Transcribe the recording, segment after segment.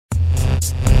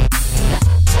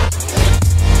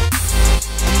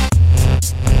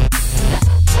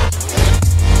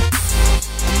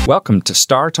Welcome to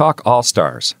Star Talk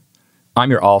All-Stars. I'm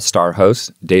your all-star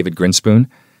host, David Grinspoon,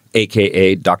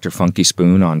 a.k.a. Dr. Funky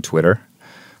Spoon on Twitter.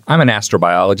 I'm an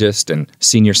astrobiologist and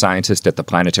senior scientist at the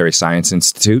Planetary Science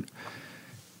Institute.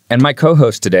 And my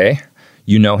co-host today,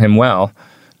 you know him well,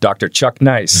 Dr. Chuck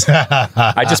Nice.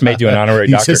 I just made you an honorary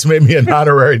doctor. You just made me an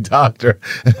honorary doctor.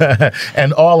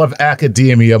 And all of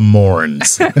academia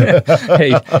mourns.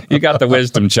 Hey, you got the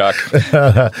wisdom, Chuck.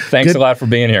 Thanks a lot for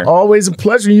being here. Always a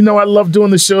pleasure. You know I love doing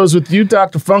the shows with you,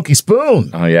 Dr. Funky Spoon.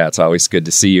 Oh, yeah, it's always good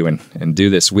to see you and do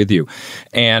this with you.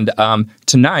 And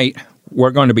tonight,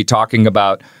 we're going to be talking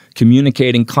about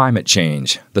communicating climate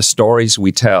change, the stories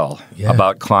we tell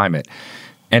about climate.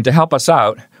 And to help us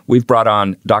out, we've brought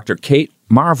on Dr. Kate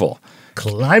Marvel.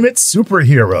 Climate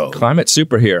superhero. Climate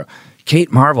superhero.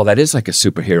 Kate Marvel, that is like a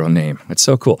superhero name. It's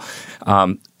so cool.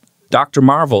 Dr.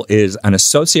 Marvel is an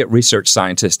associate research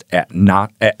scientist at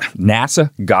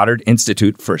NASA Goddard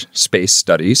Institute for Space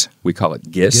Studies. We call it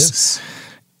GISS.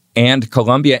 And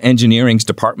Columbia Engineering's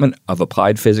Department of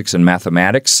Applied Physics and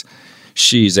Mathematics.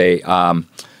 She's a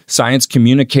science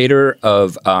communicator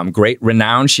of great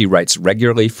renown. She writes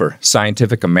regularly for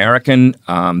Scientific American.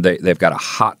 They've got a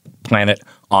Hot Planet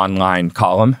online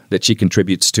column that she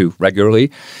contributes to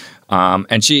regularly.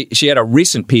 And she had a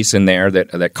recent piece in there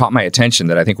that caught my attention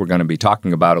that I think we're going to be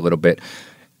talking about a little bit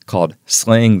called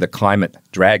Slaying the Climate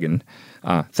Dragon.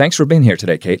 Thanks for being here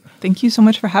today, Kate. Thank you so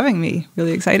much for having me.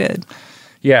 Really excited.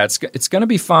 Yeah, it's going to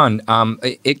be fun.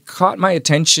 It caught my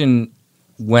attention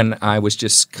when I was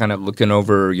just kind of looking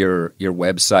over your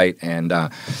website and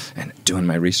doing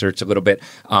my research a little bit,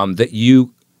 that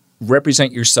you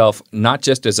represent yourself not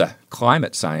just as a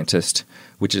climate scientist,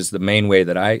 which is the main way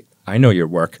that I know your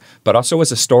work, but also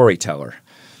as a storyteller.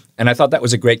 And I thought that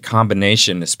was a great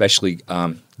combination, especially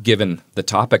given the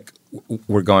topic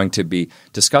we're going to be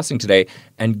discussing today,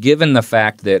 and given the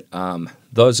fact that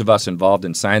those of us involved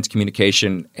in science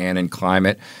communication and in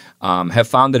climate have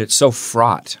found that it's so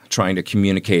fraught trying to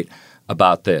communicate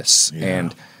about this. Yeah.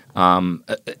 And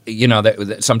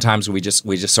that sometimes we just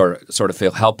sort of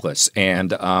feel helpless.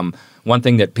 And one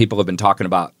thing that people have been talking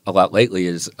about a lot lately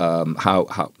is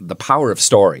how the power of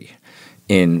story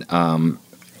in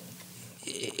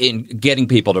getting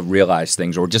people to realize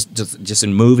things, or just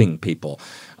in moving people.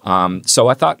 So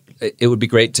I thought it would be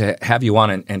great to have you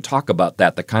on and talk about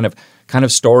that, the kind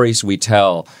of stories we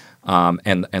tell,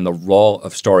 and the role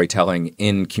of storytelling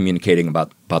in communicating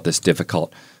about this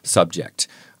difficult subject.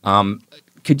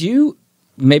 Could you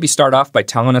maybe start off by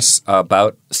telling us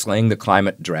about Slaying the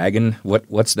Climate Dragon?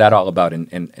 What's that all about,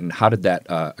 and how did that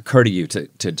occur to you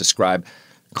to describe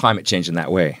climate change in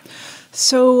that way?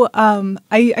 So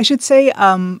I should say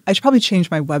I should probably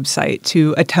change my website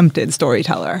to Attempted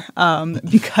Storyteller,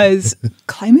 because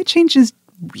climate change is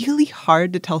really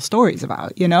hard to tell stories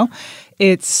about,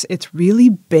 It's really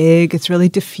big. It's really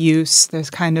diffuse. There's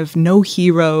kind of no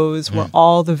heroes. We're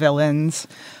all the villains.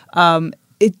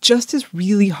 It just is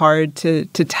really hard to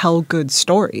tell good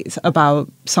stories about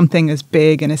something as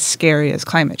big and as scary as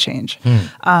climate change,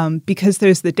 because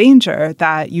there's the danger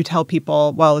that you tell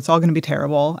people, well, it's all going to be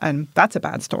terrible, and that's a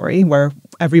bad story where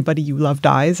everybody you love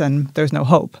dies and there's no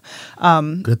hope.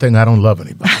 Good thing I don't love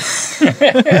anybody.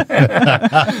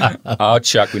 Oh,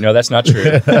 Chuck, we know that's not true.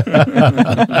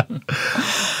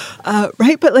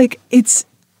 Right, but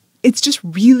it's just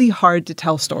really hard to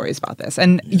tell stories about this.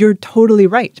 And you're totally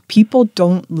right. People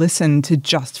don't listen to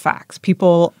just facts.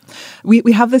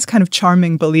 We have this kind of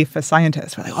charming belief as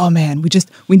scientists. We're like, oh man,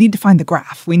 we need to find the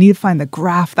graph. We need to find the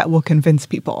graph that will convince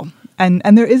people. And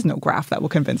there is no graph that will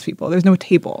convince people. There's no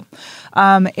table.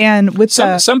 And with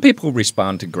some people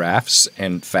respond to graphs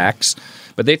and facts,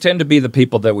 but they tend to be the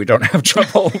people that we don't have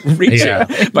trouble reaching.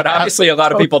 But obviously a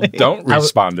lot of people don't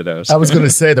respond to those. I was going to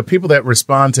say the people that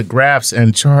respond to graphs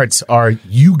and charts are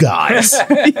you guys.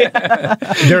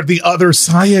 They're the other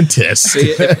scientists.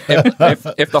 See,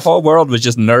 if the whole world was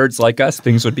just nerds like us,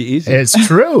 things would be easy. It's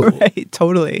true. Right,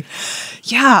 totally.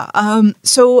 Yeah.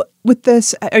 So with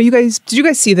this, did you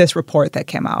guys see this report that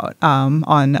came out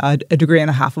on a degree and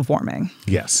a half of warming?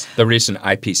 Yes. The recent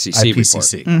IPCC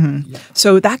report. Mm-hmm. Yeah.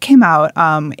 So that came out,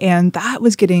 and that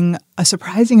was getting a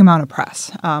surprising amount of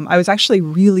press. I was actually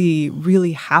really,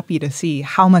 really happy to see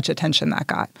how much attention that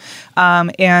got.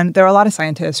 And there are a lot of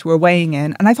scientists who are weighing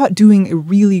in, and I thought doing a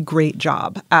really great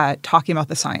job at talking about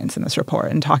the science in this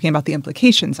report and talking about the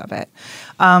implications of it.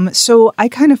 So I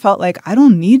kind of felt like I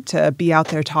don't need to be out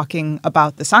there talking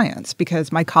about the science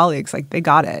because my colleagues, they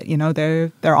got it.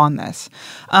 They're on this.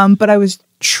 But I was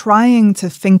trying to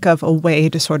think of a way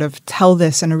to sort of tell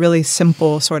this in a really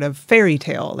simple sort of fairy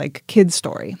tale, like kid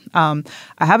story. I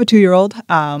have a 2-year-old.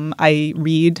 I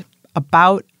read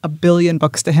about a billion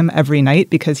books to him every night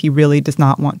because he really does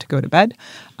not want to go to bed.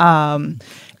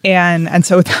 And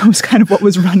so that was kind of what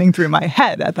was running through my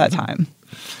head at that time.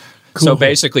 Cool. So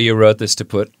basically, you wrote this to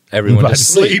put everyone to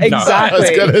sleep.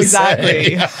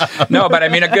 Exactly. No, but I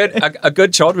mean, a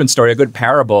good children's story, a good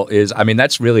parable is, I mean,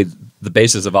 that's really the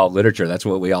basis of all literature. That's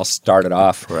what we all started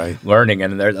off learning,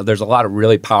 and there's a lot of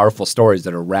really powerful stories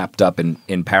that are wrapped up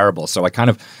in parables. So I kind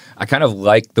of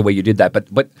like the way you did that.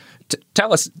 But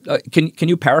tell us, can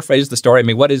you paraphrase the story? I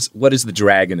mean, what is the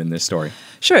dragon in this story?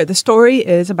 Sure. The story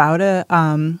is about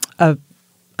a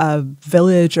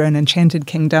village or an enchanted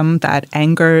kingdom that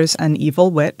angers an evil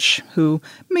witch who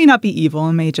may not be evil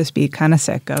and may just be kind of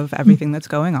sick of everything that's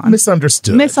going on.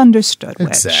 Misunderstood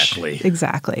witch.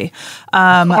 Exactly.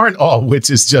 Aren't all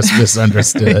witches just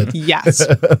misunderstood? Yes,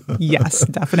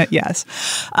 definite yes.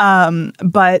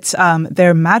 But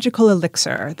their magical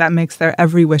elixir that makes their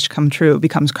every wish come true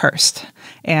becomes cursed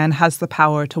and has the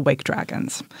power to wake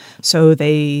dragons. So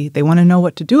they want to know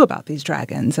what to do about these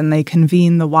dragons, and they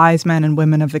convene the wise men and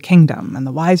women of the kingdom. And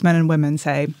the wise men and women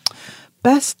say,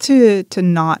 best to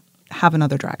not have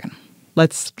another dragon.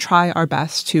 Let's try our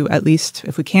best to, at least,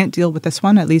 if we can't deal with this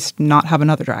one, at least not have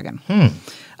another dragon.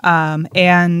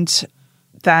 And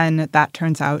then that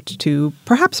turns out to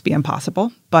perhaps be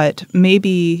impossible, but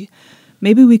maybe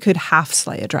we could half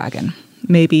slay a dragon.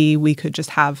 Maybe we could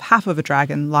just have half of a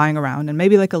dragon lying around, and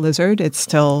maybe like a lizard, it's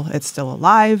still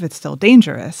alive, it's still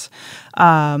dangerous.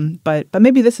 But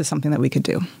maybe this is something that we could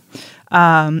do.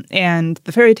 And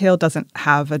the fairy tale doesn't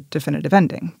have a definitive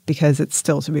ending because it's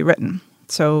still to be written.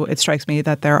 So it strikes me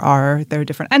that there are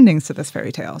different endings to this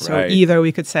fairy tale. So either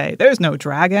we could say, there's no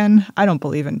dragon. I don't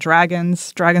believe in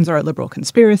dragons. Dragons are a liberal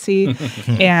conspiracy.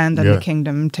 And then the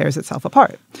kingdom tears itself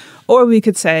apart. Or we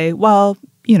could say, well,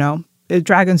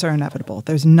 dragons are inevitable.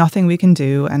 There's nothing we can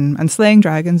do, and slaying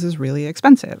dragons is really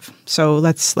expensive. So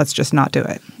let's just not do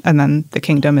it. And then the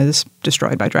kingdom is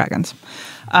destroyed by dragons.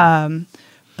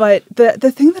 But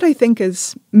the thing that I think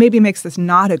is maybe makes this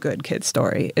not a good kid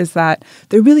story is that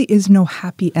there really is no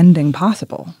happy ending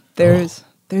possible. There's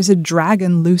a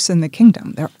dragon loose in the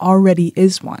kingdom. There already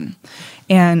is one.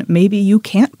 And maybe you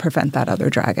can't prevent that other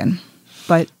dragon,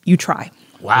 but you try.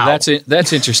 Wow.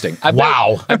 That's interesting. I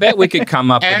bet we could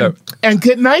come up with And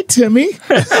good night, Timmy.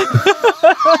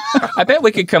 I bet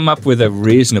we could come up with a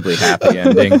reasonably happy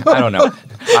ending. I don't know.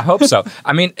 I hope so.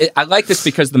 I mean, I like this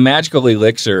because the magical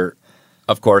elixir,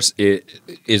 of course,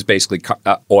 is basically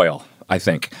oil, I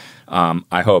think.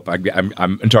 I hope.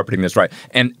 I'm interpreting this right.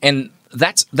 And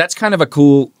that's kind of a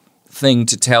cool thing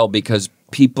to tell because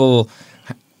people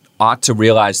ought to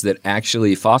realize that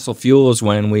actually fossil fuels,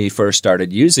 when we first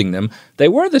started using them, they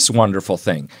were this wonderful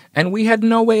thing. And we had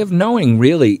no way of knowing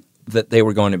really that they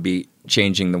were going to be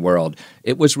changing the world.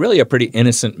 It was really a pretty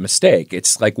innocent mistake.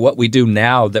 It's like what we do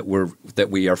now that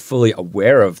we are fully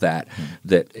aware of that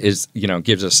is,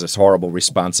 gives us this horrible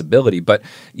responsibility. But,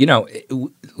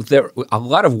 there a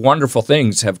lot of wonderful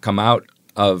things have come out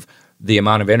of the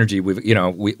amount of energy we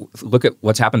look at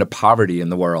what's happened to poverty in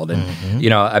the world,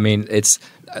 and I mean, it's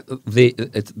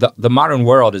the modern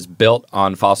world is built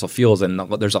on fossil fuels, and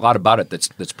there's a lot about it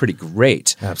that's pretty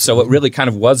great. Absolutely. So it really kind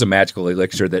of was a magical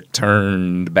elixir that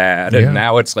turned bad, and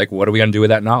now it's like, what are we going to do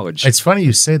with that knowledge? It's funny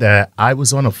you say that. I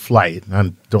was on a flight.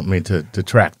 I don't mean to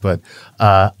detract, but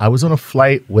I was on a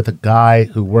flight with a guy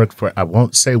who worked for, I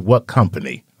won't say what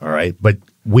company, all right, but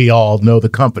we all know the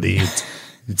company.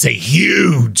 It's a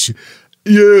huge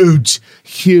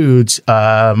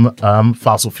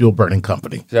fossil fuel burning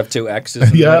company. Does it have two X's in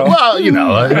the middle? Well,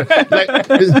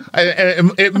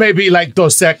 it may be like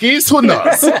Dos Equis. Who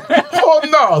knows? Who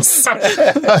knows?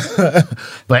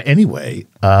 But anyway,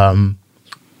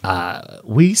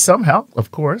 we somehow,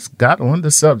 of course, got on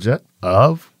the subject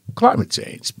of climate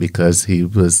change because he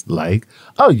was like,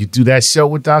 oh, you do that show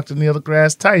with Dr. Neil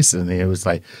deGrasse Tyson. And he was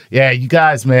like, yeah, you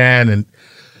guys, man. And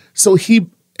so he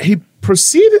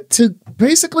proceeded to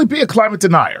basically be a climate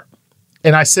denier.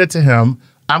 And I said to him,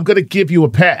 I'm going to give you a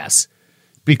pass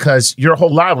because your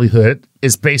whole livelihood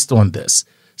is based on this.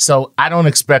 So I don't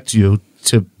expect you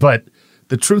to, but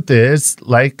the truth is,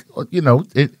 like,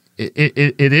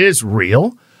 it is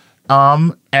real.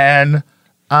 And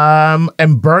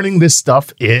burning this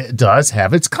stuff, it does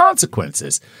have its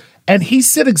consequences. And he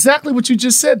said exactly what you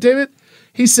just said, David.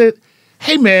 He said,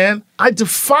 hey, man, I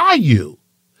defy you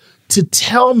to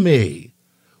tell me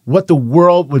what the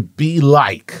world would be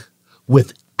like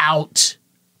without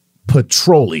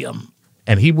petroleum.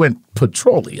 And he went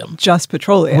petroleum. Just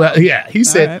petroleum. Well, yeah, he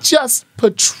said just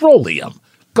petroleum.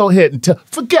 Go ahead and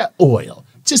forget oil.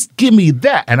 Just give me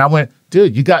that. And I went,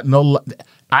 dude, you got no.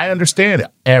 I understand it.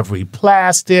 Every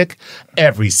plastic,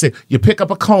 you pick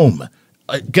up a comb.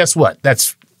 Guess what?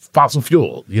 That's fossil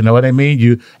fuel. You know what I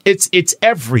mean? It's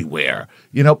everywhere.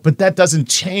 But that doesn't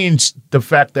change the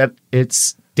fact that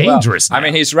it's dangerous. Well, I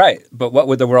mean, he's right. But what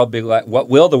would the world be like? What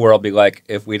will the world be like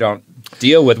if we don't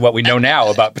deal with what we know now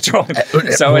about petroleum?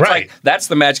 So it's like that's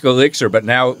the magical elixir. But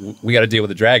now we got to deal with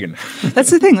the dragon.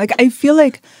 That's the thing. Like, I feel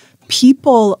like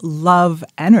people love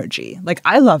energy. Like,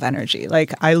 I love energy.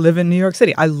 Like, I live in New York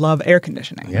City. I love air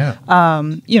conditioning. Yeah.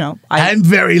 I'm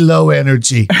very low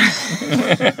energy.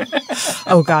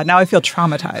 Oh God, now I feel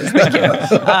traumatized. Thank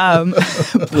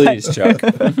you. Please, Chuck.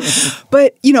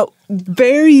 But,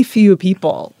 very few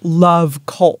people love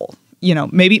coal.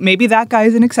 Maybe that guy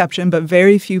is an exception, but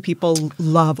very few people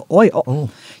love oil. Oh.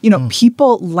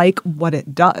 People like what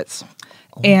it does.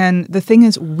 And the thing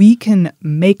is, we can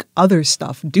make other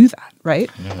stuff do that, right?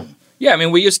 Yeah, I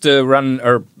mean, we used to run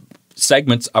our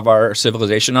segments of our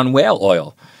civilization on whale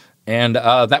oil. And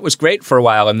that was great for a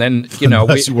while, and then you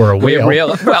were a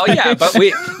whale. But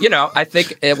I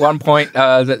think at one point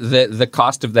the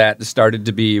cost of that started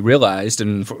to be realized,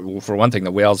 and for one thing,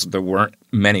 the whales, there weren't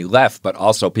many left, but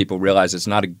also people realized it's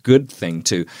not a good thing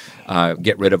to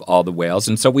get rid of all the whales,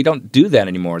 and so we don't do that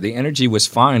anymore. The energy was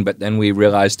fine, but then we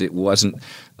realized it wasn't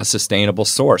a sustainable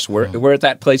source. We're at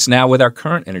that place now with our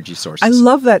current energy sources. I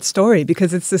love that story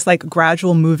because it's this like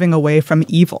gradual moving away from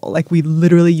evil. Like, we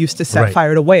literally used to set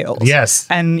fire to whales. Yes.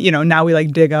 And, now we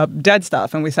like dig up dead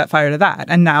stuff and we set fire to that.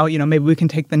 And now, maybe we can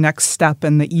take the next step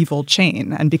in the evil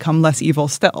chain and become less evil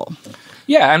still.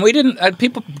 Yeah, and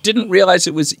people didn't realize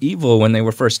it was evil when they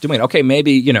were first doing it. Okay,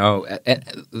 maybe,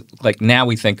 like now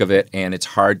we think of it and it's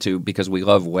hard to because we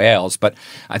love whales. But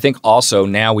I think also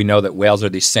now we know that whales are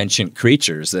these sentient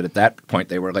creatures, that at that point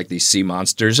they were like these sea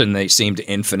monsters and they seemed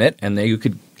infinite and you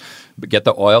could get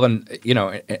the oil and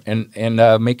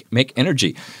make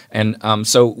energy, and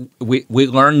so we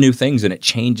learn new things and it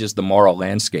changes the moral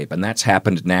landscape, and that's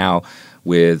happened now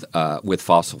with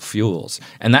fossil fuels,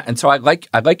 and so I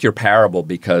like your parable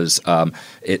because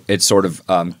it sort of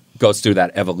goes through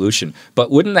that evolution. But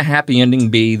wouldn't the happy ending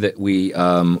be that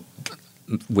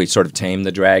we sort of tame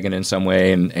the dragon in some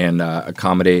way and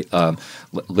accommodate,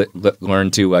 learn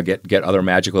to get other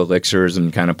magical elixirs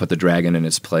and kind of put the dragon in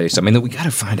its place? I mean, we got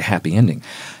to find a happy ending.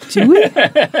 Do we?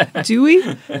 Do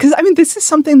we? Because, I mean, this is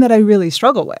something that I really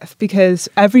struggle with because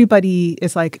everybody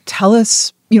is like, tell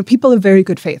us, people of very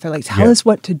good faith. They're like, tell us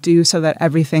what to do so that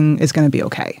everything is going to be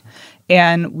okay.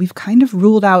 And we've kind of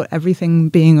ruled out everything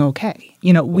being okay.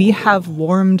 We have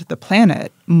warmed the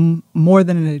planet more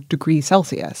than a degree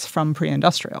Celsius from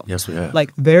pre-industrial. Yes, we have.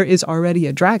 Like, there is already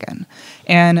a dragon.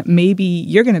 And maybe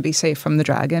you're going to be safe from the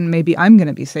dragon. Maybe I'm going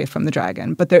to be safe from the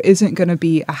dragon. But there isn't going to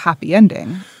be a happy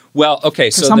ending. Well,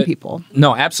 okay, for some people.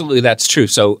 No, absolutely, that's true.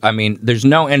 So, I mean, there's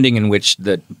no ending in which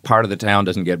the part of the town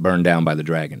doesn't get burned down by the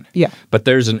dragon. Yeah. But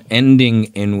there's an ending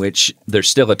in which there's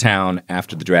still a town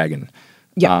after the dragon.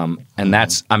 Yeah. And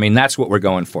that's what we're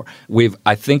going for.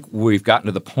 I think we've gotten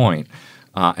to the point,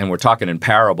 and we're talking in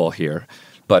parable here,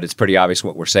 but it's pretty obvious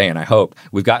what we're saying, I hope.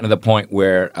 We've gotten to the point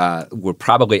where we're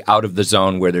probably out of the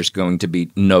zone where there's going to be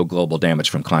no global damage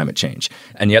from climate change.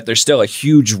 And yet there's still a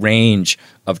huge range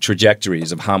of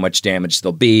trajectories of how much damage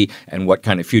there'll be and what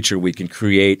kind of future we can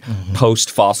create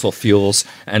post-fossil fuels.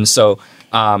 And so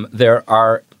there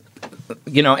are,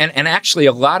 and actually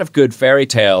a lot of good fairy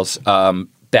tales,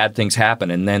 bad things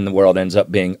happen and then the world ends up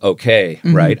being okay,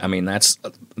 right? I mean,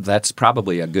 that's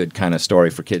probably a good kind of story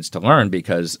for kids to learn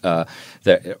because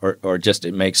or just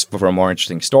it makes for a more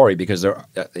interesting story because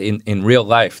in real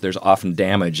life there's often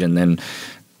damage and then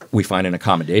we find an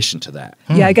accommodation to that.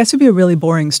 Yeah, I guess it would be a really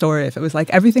boring story if it was like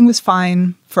everything was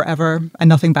fine forever and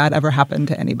nothing bad ever happened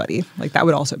to anybody. Like, that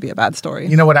would also be a bad story.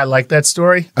 You know what? I like that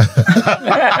story.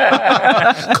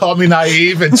 Call me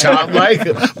naive and childlike,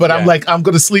 but I'm like, I'm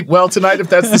going to sleep well tonight if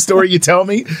that's the story you tell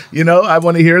me. I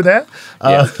want to hear that.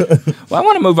 Well, I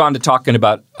want to move on to talking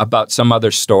about some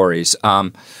other stories.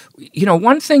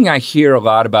 One thing I hear a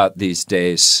lot about these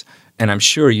days, and I'm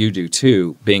sure you do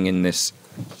too, being in this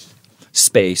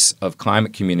space of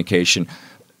climate communication,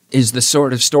 is the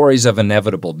sort of stories of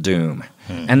inevitable doom.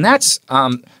 And that's,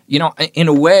 in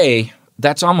a way,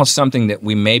 that's almost something that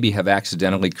we maybe have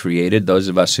accidentally created, those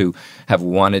of us who have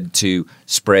wanted to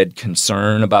spread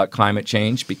concern about climate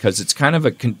change, because it's kind of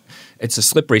it's a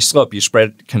slippery slope. You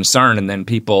spread concern and then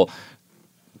people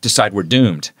decide we're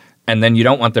doomed. And then you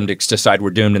don't want them to decide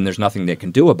we're doomed and there's nothing they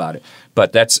can do about it.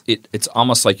 But it's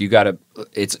almost like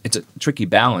it's a tricky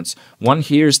balance. One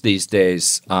hears these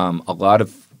days a lot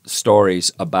of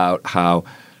stories about how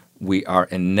we are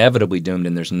inevitably doomed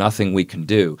and there's nothing we can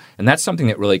do. And that's something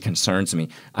that really concerns me.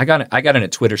 I got in a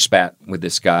Twitter spat with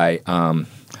this guy,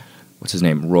 what's his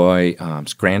name? Roy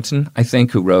Scranton, I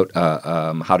think, who wrote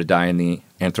How to Die in the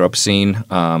Anthropocene,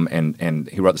 and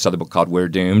he wrote this other book called We're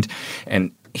Doomed.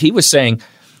 And he was saying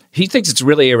he thinks it's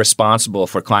really irresponsible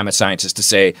for climate scientists to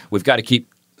say we've got to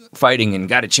keep fighting and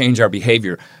got to change our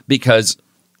behavior because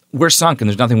we're sunk and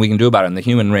there's nothing we can do about it, and the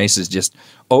human race is just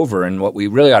over. And what we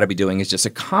really ought to be doing is just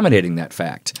accommodating that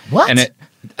fact. What? And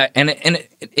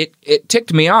it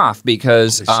ticked me off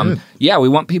because we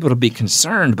want people to be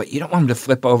concerned, but you don't want them to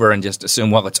flip over and just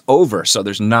assume, well, it's over, so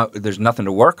there's nothing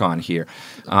to work on here.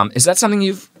 Is that something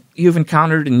you've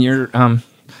encountered in your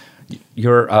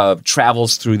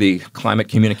travels through the climate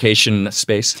communication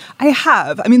space? I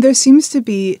have. I mean, there seems to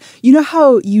be, you know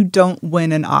how you don't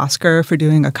win an Oscar for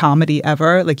doing a comedy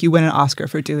ever? Like you win an Oscar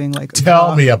for doing like...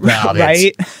 Tell me about it.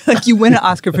 Right? Like you win an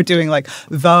Oscar for doing like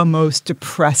the most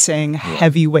depressing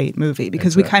heavyweight movie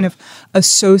because we kind of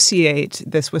associate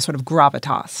this with sort of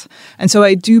gravitas. And so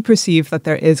I do perceive that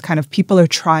there is kind of people are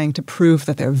trying to prove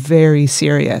that they're very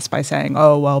serious by saying,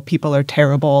 oh, well, people are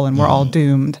terrible and we're all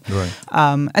doomed. Right.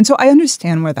 And so I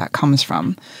understand where that comes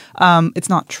from. It's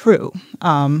not true.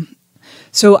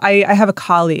 So I have a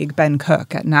colleague, Ben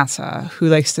Cook at NASA, who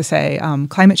likes to say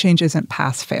climate change isn't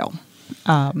pass-fail.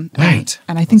 Right.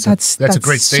 And I think that's a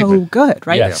great statement. so good,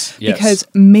 right? Yes. Because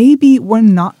maybe we're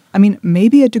not,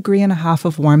 maybe 1.5 degrees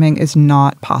of warming is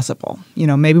not possible. You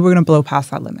know, maybe we're going to blow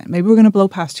past that limit. Maybe we're going to blow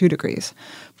past 2 degrees.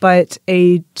 But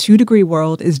a 2-degree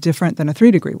world is different than a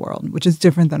 3-degree world, which is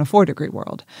different than a 4-degree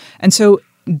world. And so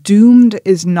doomed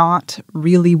is not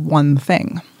really one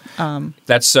thing.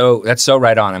 That's so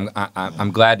right on.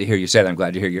 I'm glad to hear you say that. I'm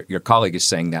glad to hear your colleague is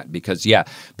saying that because,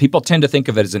 people tend to think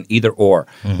of it as an either or.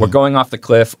 Mm-hmm. We're going off the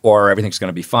cliff or everything's going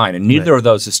to be fine. And neither of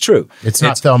those is true. It's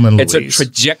not Thelma and Louise. It's a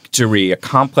trajectory, a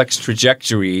complex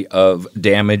trajectory of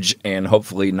damage and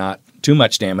hopefully not too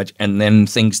much damage, and then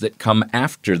things that come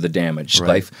after the damage.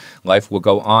 Right. Life will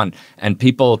go on. And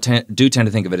people do tend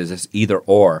to think of it as this either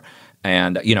or.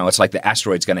 And, it's like the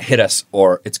asteroid's going to hit us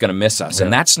or it's going to miss us. Yeah.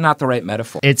 And that's not the right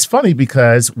metaphor. It's funny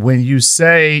because when you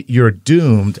say you're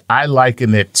doomed, I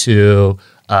liken it to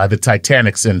the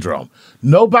Titanic syndrome.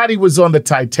 Nobody was on the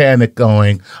Titanic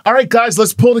going, all right, guys,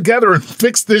 let's pull together and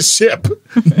fix this ship.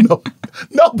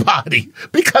 Nobody.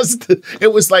 Because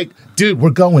it was like, dude,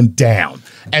 we're going down.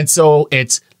 And so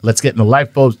it's, let's get in the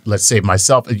lifeboat. Let's save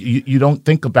myself. You don't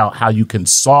think about how you can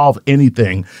solve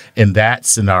anything in that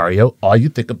scenario. All you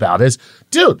think about is,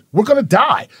 dude, we're going to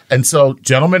die. And so,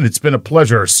 gentlemen, it's been a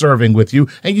pleasure serving with you.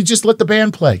 And you just let the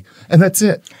band play. And that's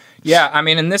it. Yeah,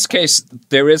 in this case,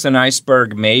 there is an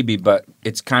iceberg maybe, but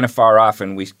it's kind of far off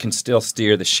and we can still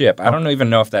steer the ship. I don't even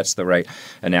know if that's the right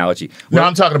analogy. No,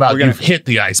 I'm talking about you've hit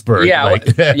the iceberg.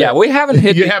 Yeah, we haven't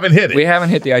hit You haven't hit it. We haven't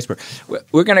hit the iceberg.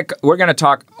 We're gonna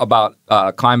talk about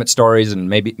climate stories and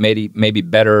maybe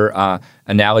better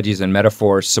analogies and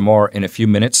metaphors some more in a few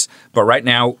minutes. But right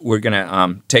now, we're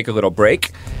gonna take a little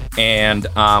break. And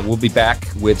we'll be back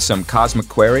with some cosmic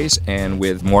queries and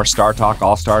with more Star Talk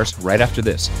All-Stars right after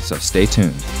this. So stay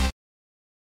tuned.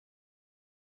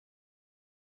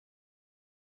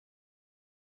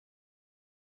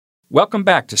 Welcome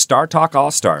back to Star Talk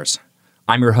All-Stars.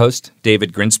 I'm your host,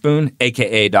 David Grinspoon,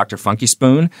 a.k.a. Dr. Funky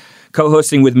Spoon.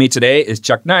 Co-hosting with me today is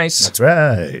Chuck Nice. That's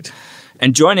right.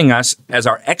 And joining us as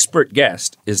our expert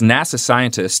guest is NASA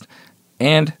scientist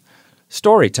and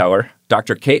storyteller,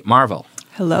 Dr. Kate Marvel.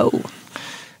 Hello.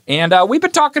 And we've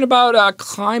been talking about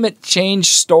climate change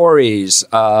stories,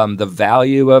 the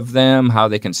value of them, how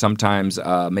they can sometimes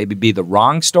maybe be the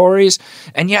wrong stories.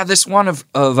 And this one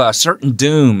of certain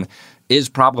doom is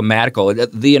problematical.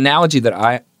 The analogy that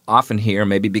I often hear,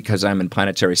 maybe because I'm in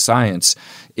planetary science,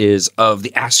 is of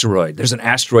the asteroid. There's an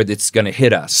asteroid that's going to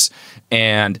hit us,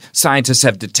 and scientists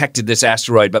have detected this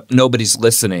asteroid, but nobody's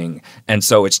listening, and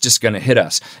so it's just going to hit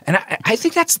us. And I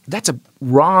think that's a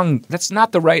wrong. That's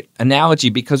not the right analogy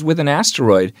because with an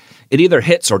asteroid, it either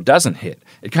hits or doesn't hit.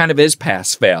 It kind of is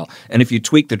pass-fail, and if you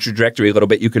tweak the trajectory a little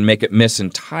bit, you can make it miss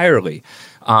entirely.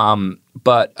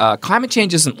 But climate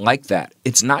change isn't like that.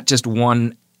 It's not just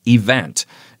one event.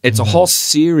 It's a whole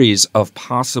series of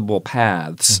possible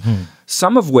paths,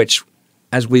 some of which,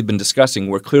 as we've been discussing,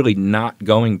 we're clearly not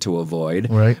going to avoid,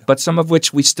 right, but some of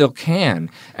which we still can.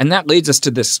 And that leads us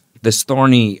to this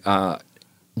thorny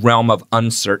realm of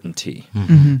uncertainty.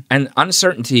 Mm-hmm. And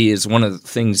uncertainty is one of the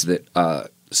things that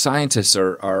scientists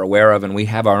are aware of, and we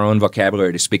have our own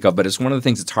vocabulary to speak of, but it's one of the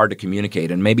things that's hard to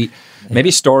communicate. And maybe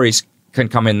stories can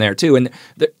come in there too. And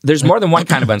there's more than one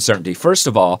kind of uncertainty. First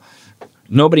of all,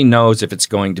 nobody knows if it's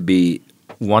going to be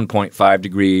 1.5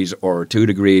 degrees or 2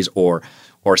 degrees or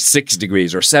 6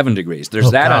 degrees or 7 degrees.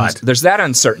 There's there's that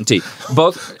uncertainty,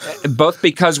 both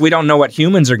because we don't know what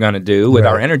humans are going to do with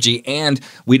our energy, and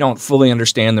we don't fully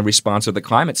understand the response of the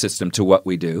climate system to what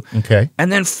we do. Okay.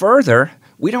 And then further,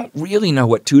 we don't really know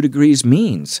what 2 degrees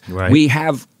means. Right. We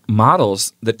have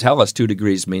models that tell us 2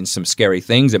 degrees means some scary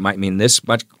things. It might mean this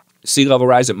much sea level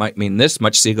rise. It might mean this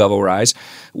much sea level rise.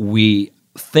 We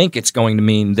think it's going to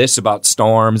mean this about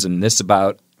storms and this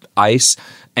about ice,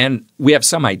 and we have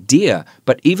some idea,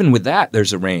 but even with that,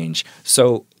 there's a range.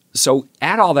 So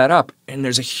add all that up, and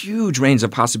there's a huge range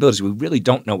of possibilities. We really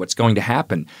don't know what's going to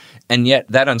happen, and yet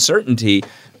that uncertainty,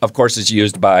 of course, is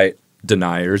used by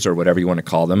deniers or whatever you want to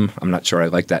call them. I'm not sure I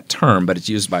like that term, but it's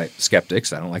used by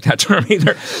skeptics. I don't like that term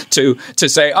either, to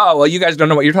say, oh, well, you guys don't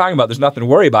know what you're talking about. There's nothing to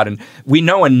worry about, and we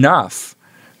know enough.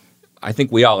 I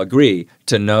think we all agree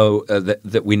to know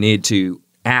that we need to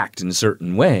act in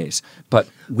certain ways, but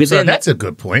within so that's a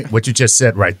good point. What you just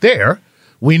said right there,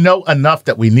 we know enough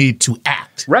that we need to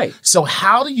act. Right. So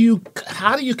how do you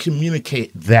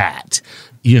communicate that?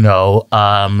 In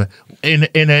a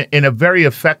very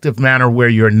effective manner where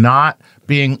you're not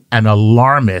being an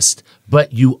alarmist,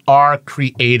 but you are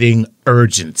creating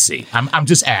urgency. I'm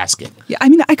just asking. Yeah, I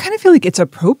mean, I kind of feel like it's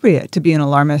appropriate to be an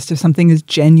alarmist if something is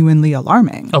genuinely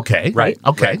alarming. Okay. Right.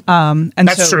 Okay. And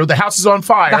That's so true. The house is on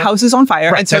fire. The house is on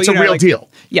fire. Right. And so, That's a real deal.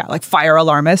 Yeah, like fire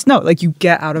alarmist. No, like you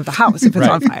get out of the house if it's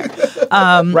on fire.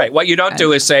 Right. What you don't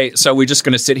do is say, so we're just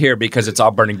going to sit here because it's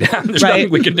all burning down. There's nothing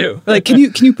we can do. Like, can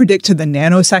you predict to the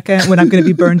nanosecond when I'm going to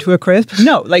be burned to a crisp?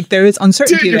 No, like there is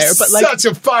uncertainty Dude, you're there. But like, such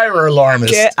a fire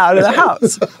alarmist. get out of the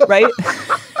house, right?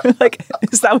 Like,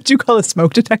 is that what you call a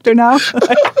smoke detector now?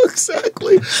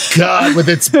 Exactly. God, with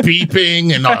its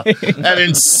beeping and an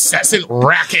incessant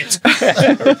racket.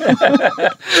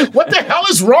 What the hell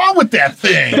is wrong with that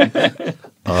thing?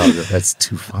 Oh, that's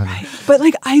too funny. But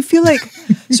like, I feel like,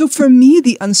 so for me,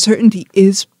 the uncertainty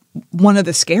is one of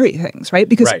the scary things, right?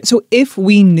 Because so if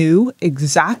we knew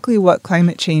exactly what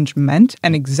climate change meant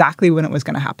and exactly when it was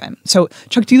going to happen. So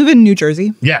Chuck, do you live in New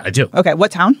Jersey? Yeah, I do. Okay,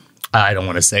 what town? I don't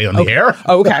want to say on the air.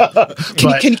 Oh,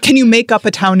 okay. Can you make up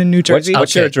a town in New Jersey?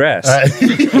 What's your address?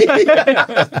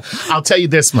 I'll tell you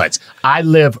this much. I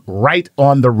live right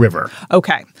on the river.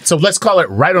 Okay. So let's call it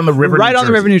right on the river, Right on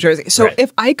the river, New Jersey. So Right.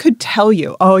 if I could tell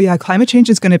you, oh yeah, climate change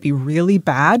is going to be really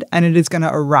bad and it is going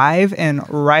to arrive in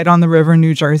right on the river,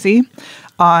 New Jersey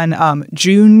on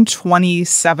June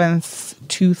 27th,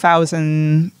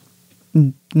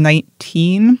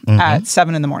 2019 at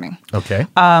 7 in the morning. Okay.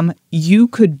 You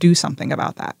could do something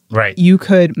about that. Right. You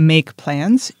could make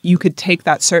plans. You could take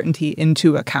that certainty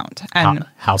into account. And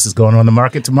House is going on the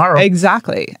market tomorrow.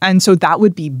 exactly. And so that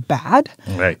would be bad.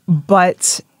 Right.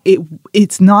 But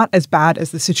it's not as bad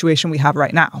as the situation we have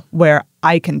right now, where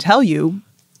I can tell you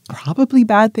probably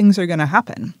bad things are going to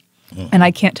happen. And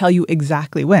I can't tell you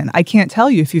exactly when. I can't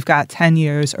tell you if you've got 10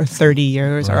 years or 30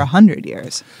 years or 100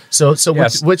 years. So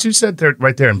Yes. what you said there,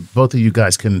 right there, and both of you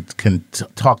guys can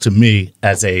talk to me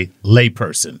as a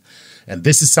layperson, and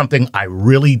this is something I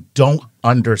really don't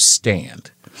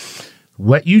understand.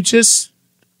 What you just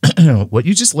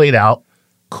laid out,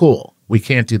 cool. We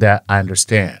can't do that. I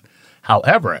understand.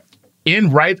 However,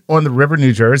 in right on the river,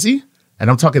 New Jersey, and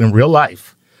I'm talking in real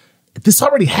life, this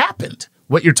already happened.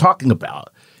 What you're talking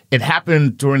about. It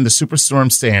happened during the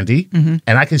Superstorm Sandy, and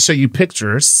I can show you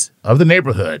pictures of the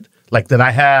neighborhood like that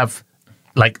I have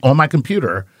like on my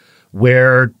computer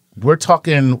where we're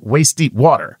talking waist deep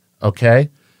water, okay?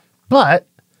 But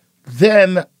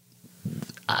then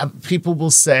people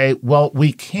will say, well,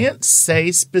 we can't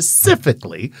say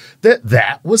specifically that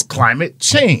that was climate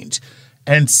change.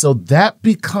 And so that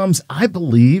becomes, I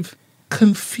believe,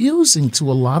 confusing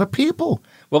to a lot of people.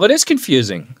 Well, it is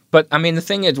confusing. But, I mean, the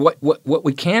thing is, what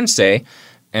we can say,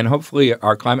 and hopefully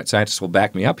our climate scientists will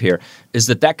back me up here, is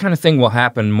that kind of thing will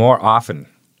happen more often.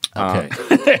 Okay.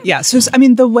 Yeah. So, I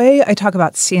mean, the way I talk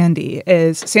about Sandy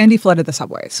is Sandy flooded the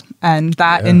subways. And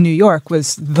that in New York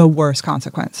was the worst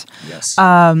consequence. Yes.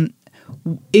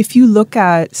 If you look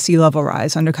at sea level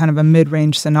rise under kind of a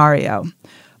mid-range scenario,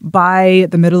 by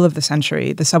the middle of the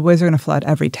century, the subways are going to flood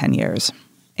every 10 years.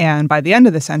 And by the end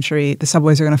of the century, the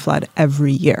subways are going to flood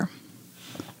every year.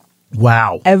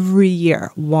 Wow. Every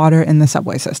year, water in the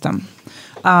subway system.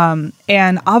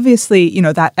 And obviously,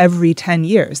 that every 10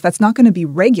 years, that's not going to be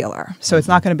regular. So it's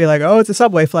not going to be like, oh, it's a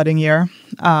subway flooding year.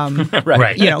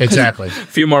 Right. Exactly. A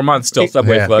few more months till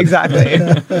subway Yeah. flood. Exactly.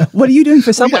 What are you doing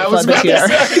for subway I was flood this about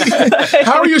to year? say,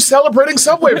 how are you celebrating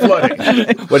subway flooding?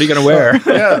 What are you going to wear?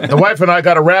 Yeah, the wife and I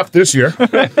got a raft this year.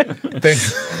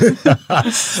 Thanks.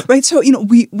 Right. So,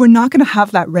 we're not going to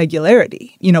have that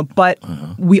regularity, but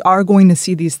we are going to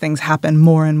see these things happen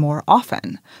more and more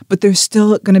often. But there's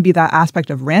still going to be that aspect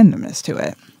of randomness to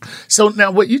it. So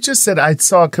now what you just said, I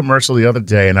saw a commercial the other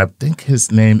day, and I think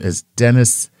his name is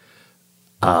Dennis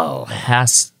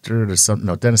Hastert or something.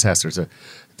 No, Dennis Hastert.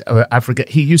 I forget.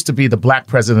 He used to be the black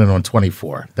president on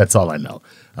 24. That's all I know.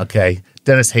 Okay.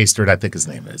 Dennis Hastert, I think his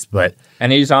name is.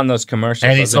 And he's on those commercials.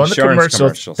 And he's those on the insurance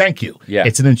commercials. Thank you. Yeah.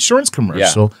 It's an insurance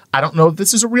commercial. I don't know if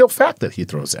this is a real fact that he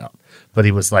throws out, but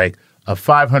he was like, a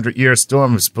 500-year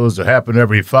storm is supposed to happen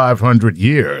every 500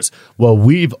 years. Well,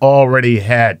 we've already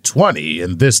had 20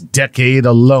 in this decade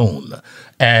alone.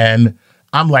 And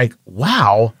I'm like,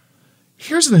 wow,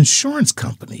 here's an insurance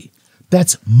company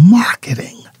that's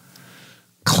marketing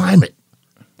climate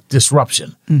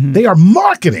disruption. They are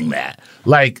marketing that.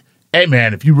 Like, hey,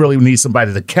 man, if you really need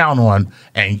somebody to count on,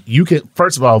 and you can,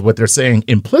 first of all, what they're saying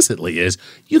implicitly is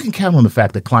you can count on the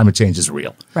fact that climate change is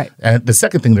real. Right. And the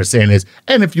second thing they're saying is,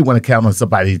 and if you want to count on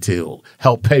somebody to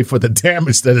help pay for the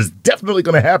damage that is definitely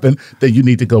going to happen, then you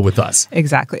need to go with us.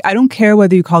 Exactly. I don't care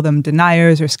whether you call them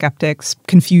deniers or skeptics,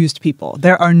 confused people.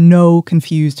 There are no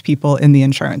confused people in the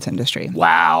insurance industry.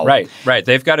 Wow. Right.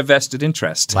 They've got a vested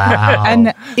interest. Wow.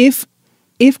 And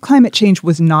if climate change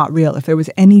was not real, if there was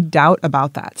any doubt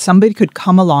about that, somebody could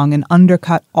come along and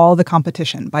undercut all the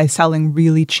competition by selling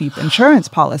really cheap insurance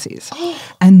policies.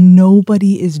 And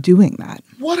nobody is doing that.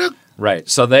 What a Right.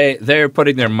 So they're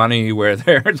putting their money where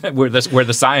the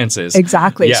science is.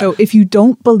 Exactly. Yeah. So if you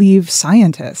don't believe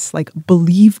scientists,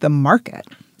 believe the market.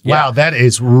 wow, that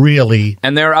is really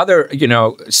And there are other,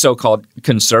 so-called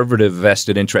conservative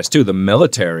vested interests too. The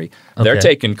military, they're Okay.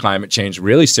 taking climate change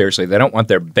really seriously. They don't want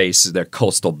their bases, their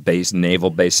coastal base, naval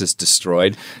bases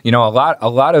destroyed. A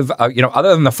lot of, other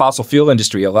than the fossil fuel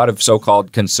industry, a lot of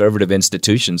so-called conservative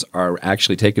institutions are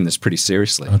actually taking this pretty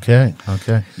seriously. okay.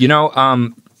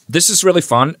 This is really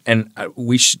fun, and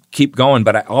we should keep going.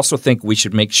 But I also think we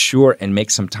should make sure and make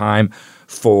some time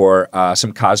for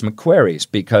some cosmic queries,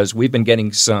 because we've been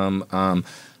getting some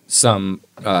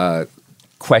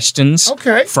questions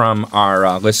from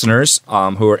our listeners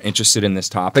who are interested in this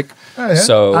topic.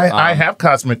 So I have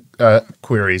cosmic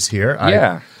queries here.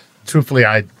 Yeah. Truthfully,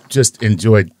 I just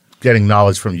enjoyed getting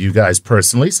knowledge from you guys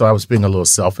personally, so I was being a little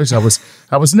selfish. I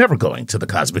was never going to the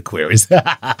cosmic queries.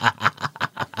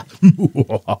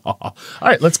 All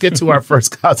right, let's get to our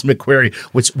first cosmic query,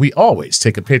 which we always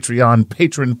take a Patreon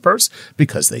patron first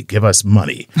because they give us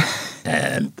money.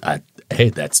 And hey,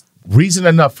 that's reason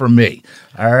enough for me.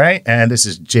 All right. And this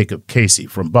is Jacob Casey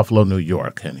from Buffalo, New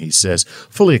York. And he says,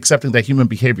 fully accepting that human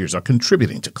behaviors are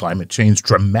contributing to climate change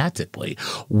dramatically.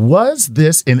 Was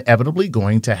this inevitably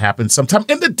going to happen sometime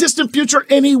in the distant future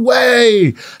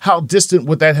anyway? How distant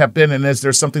would that have been? And is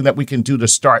there something that we can do to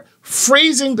start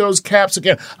freezing those caps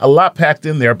again? A lot packed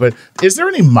in there, but is there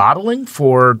any modeling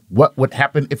for what would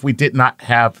happen if we did not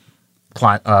have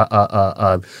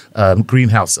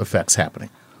greenhouse effects happening?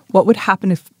 What would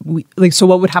happen if we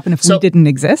what would happen if we didn't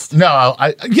exist? No,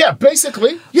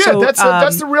 basically. Yeah, So,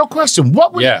 that's the real question.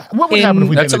 What would happen if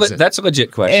we didn't exist? That's a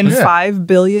legit question. In 5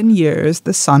 billion years,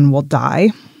 the sun will die.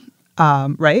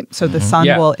 Right? So the sun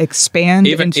will expand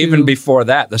even before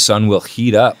that, the sun will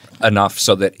heat up enough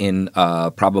so that in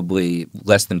probably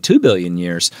less than 2 billion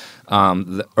years,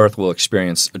 the Earth will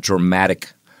experience a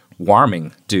dramatic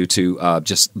warming due to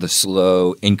just the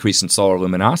slow increase in solar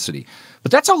luminosity. But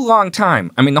that's a long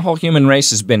time. I mean, the whole human race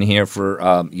has been here for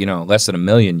less than 1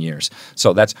 million years.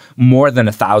 So that's more than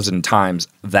 1,000 times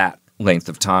that length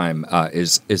of time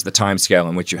is the time scale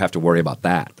in which you have to worry about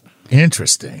that.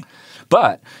 Interesting.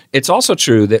 But it's also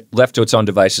true that left to its own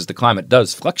devices, the climate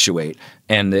does fluctuate,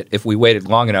 and that if we waited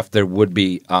long enough, there would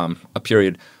be a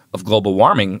period of global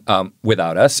warming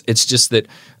without us. It's just that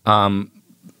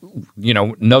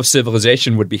no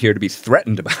civilization would be here to be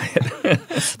threatened by it.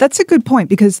 That's a good point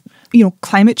because,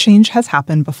 climate change has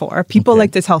happened before. People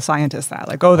like to tell scientists that,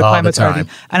 the climate's already.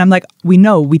 And I'm like,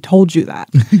 we told you that.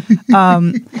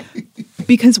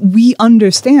 Because we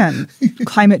understand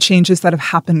climate changes that have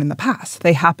happened in the past.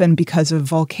 They happen because of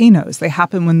volcanoes. They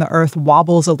happen when the Earth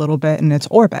wobbles a little bit in its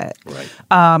orbit. Right.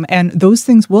 And those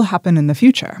things will happen in the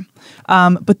future.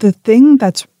 But the thing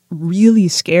that's really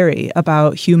scary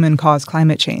about human-caused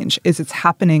climate change is it's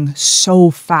happening so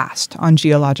fast on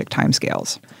geologic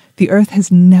timescales. the Earth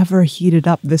has never heated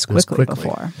up this quickly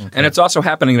before. Okay. And it's also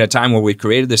happening at a time where we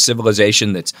created this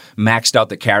civilization that's maxed out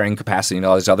the carrying capacity in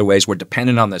all these other ways. We're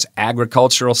dependent on this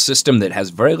agricultural system that has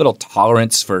very little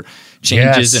tolerance for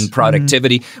changes in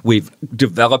productivity. We've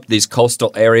developed these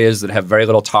coastal areas that have very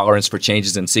little tolerance for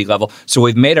changes in sea level. So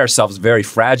we've made ourselves very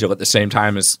fragile at the same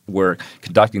time as we're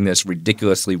conducting this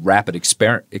ridiculously rapid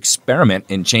experiment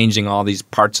in changing all these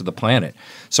parts of the planet.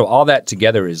 So all that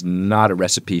together is not a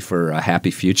recipe for a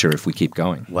happy future if we keep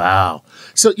going. Wow.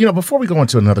 So, before we go on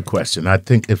to another question, I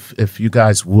think if you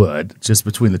guys would, just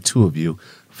between the two of you,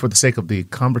 for the sake of the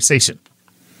conversation,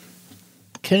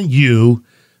 can you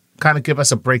kind of give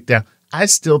us a breakdown? I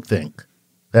still think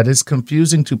that is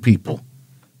confusing to people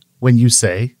when you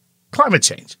say climate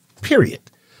change, period,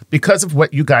 because of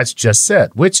what you guys just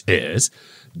said, which is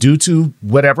due to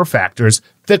whatever factors,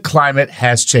 the climate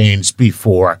has changed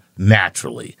before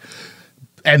naturally.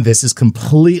 And this is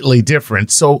completely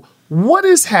different. So what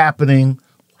is happening?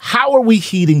 How are we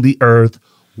heating the earth?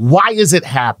 Why is it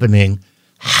happening?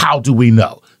 How do we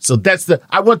know? So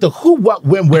I want the who, what,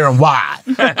 when, where, and why.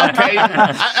 Okay,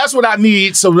 that's what I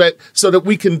need so that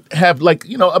we can have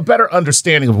a better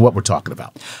understanding of what we're talking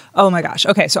about. Oh my gosh.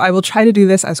 Okay, so I will try to do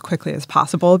this as quickly as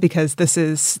possible because this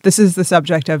is the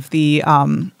subject of the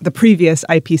previous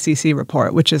IPCC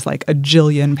report, which is like a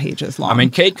jillion pages long. I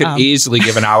mean, Kate could easily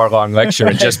give an hour-long lecture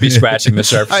and just be scratching the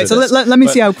surface. All right, so let me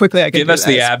see how quickly I can give us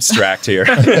the abstract here.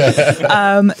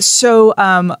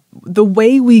 The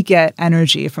way we get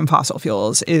energy from fossil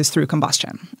fuels is through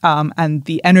combustion. And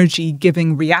the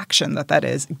energy-giving reaction that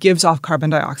is gives off carbon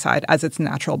dioxide as its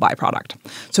natural byproduct.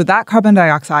 So that carbon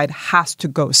dioxide has to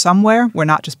go somewhere. We're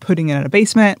not just putting it in a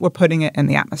basement. We're putting it in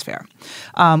the atmosphere.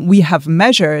 We have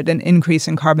measured an increase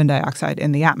in carbon dioxide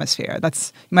in the atmosphere. You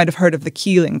might have heard of the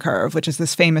Keeling curve, which is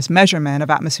this famous measurement of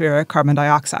atmospheric carbon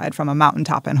dioxide from a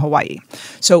mountaintop in Hawaii.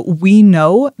 So we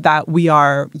know that we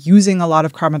are using a lot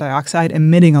of carbon dioxide,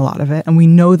 emitting a lot of it, and we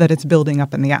know that it's building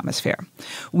up in the atmosphere.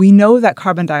 We know that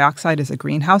carbon dioxide is a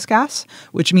greenhouse gas,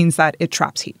 which means that it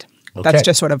traps heat. Okay. That's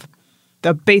just sort of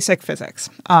the basic physics.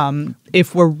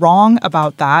 If we're wrong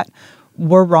about that,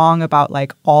 we're wrong about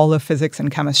all of physics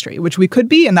and chemistry, which we could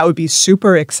be, and that would be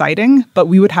super exciting, but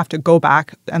we would have to go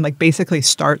back and basically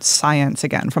start science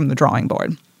again from the drawing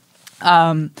board.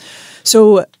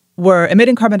 So we're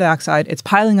emitting carbon dioxide. It's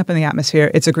piling up in the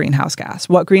atmosphere. It's a greenhouse gas.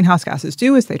 What greenhouse gases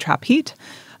do is they trap heat.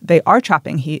 They are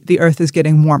trapping heat. The Earth is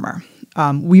getting warmer.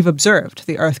 We've observed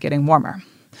the Earth getting warmer.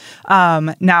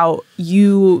 Now,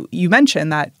 you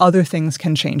mentioned that other things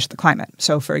can change the climate.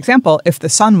 So, for example, if the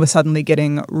sun was suddenly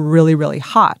getting really, really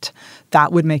hot,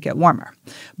 that would make it warmer.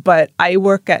 But I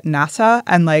work at NASA,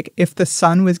 and if the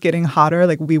sun was getting hotter,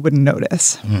 we wouldn't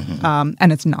notice. Mm-hmm.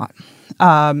 And it's not.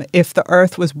 If the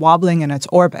Earth was wobbling in its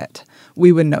orbit,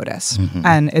 we would notice,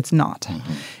 and it's not.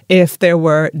 Mm-hmm. If there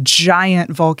were giant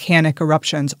volcanic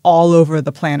eruptions all over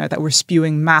the planet that were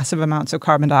spewing massive amounts of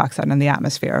carbon dioxide in the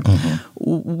atmosphere,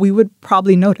 we would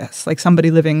probably notice. Somebody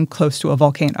living close to a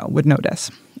volcano would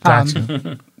notice.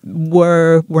 Gotcha.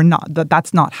 We're not.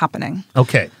 That's not happening.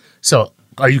 Okay, so.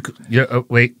 Are you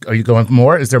going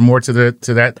more? Is there more to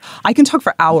that? I can talk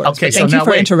for hours. Okay, so thank you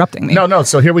for interrupting me. No.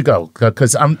 So here we go,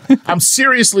 because I'm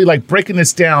seriously breaking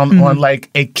this down on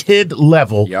a kid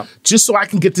level, just so I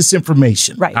can get this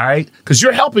information. Right. All right. Because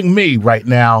you're helping me right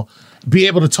now be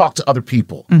able to talk to other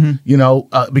people.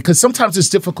 Because sometimes it's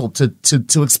difficult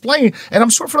to explain, and I'm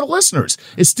sure for the listeners,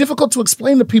 it's difficult to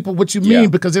explain to people what you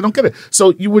mean because they don't get it.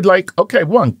 So you would okay,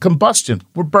 1, combustion,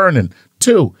 we're burning.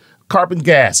 2, carbon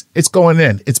gas, it's going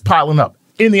in, it's piling up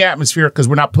in the atmosphere because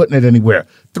we're not putting it anywhere.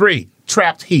 3,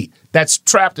 trapped heat. That's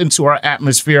trapped into our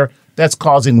atmosphere. That's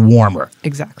causing warmer.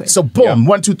 Exactly. So boom,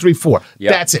 1, 2, 3, 4.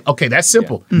 That's it. Okay, that's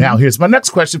simple. Yeah. Now here's my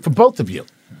next question for both of you.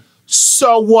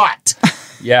 So what?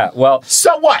 Yeah, well...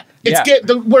 So what?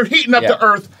 We're heating up the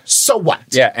Earth. So what?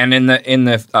 Yeah, and in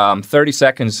the 30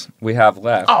 seconds we have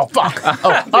left... Oh, fuck.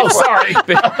 Sorry.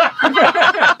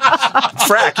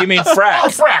 Frack, you mean frack.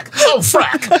 Oh,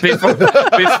 frack.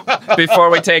 Before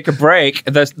we take a break,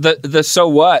 the so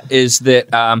what is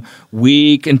that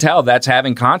we can tell that's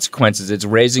having consequences. It's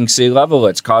raising sea level.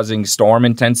 It's causing storm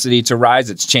intensity to rise.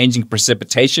 It's changing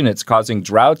precipitation. It's causing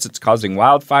droughts. It's causing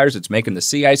wildfires. It's making the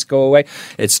sea ice go away.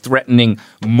 It's threatening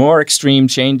more extreme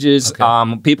changes.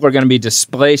 Okay. People are going to be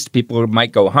displaced. People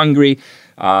might go hungry.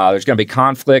 There's going to be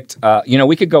conflict.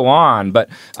 We could go on. But,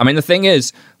 the thing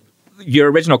is, your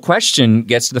original question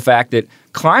gets to the fact that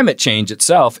climate change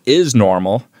itself is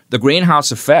normal. The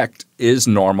greenhouse effect is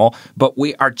normal, but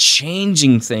we are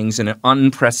changing things in an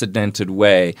unprecedented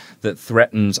way that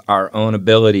threatens our own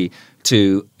ability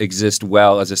to exist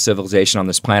well as a civilization on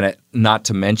this planet, not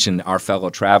to mention our fellow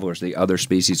travelers, the other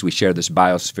species we share this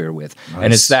biosphere with. Nice.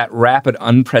 And it's that rapid,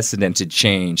 unprecedented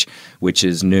change which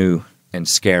is new and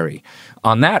scary.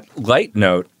 On that light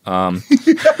note,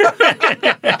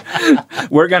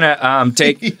 we're gonna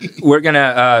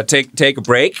take a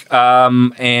break,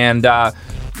 and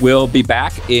we'll be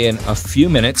back in a few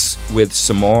minutes with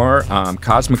some more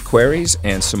Cosmic Queries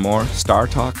and some more Star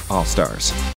Talk All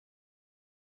Stars.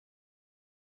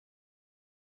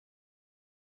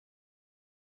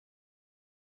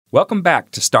 Welcome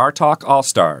back to Star Talk All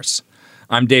Stars.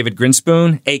 I'm David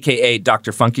Grinspoon, a.k.a.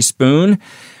 Dr. Funky Spoon,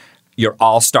 your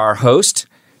all-star host,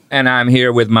 and I'm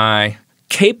here with my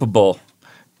capable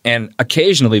and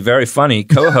occasionally very funny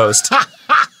co-host,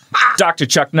 Dr.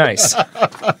 Chuck Nice.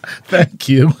 Thank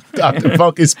you, Dr.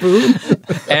 Funky Spoon.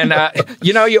 And,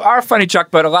 you are funny, Chuck,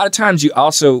 but a lot of times you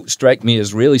also strike me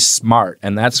as really smart,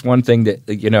 and that's one thing that,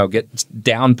 gets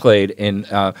downplayed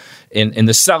in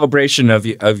the celebration of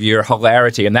your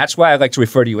hilarity, and that's why I like to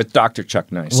refer to you with Dr.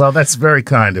 Chuck Nice. Well, that's very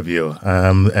kind of you,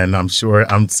 and I'm sure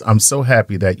I'm so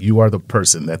happy that you are the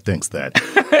person that thinks that.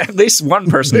 At least one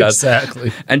person does.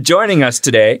 Exactly. And joining us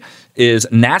today is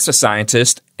NASA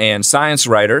scientist and science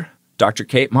writer, Dr.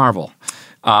 Kate Marvel.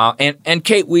 And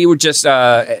Kate, we were just,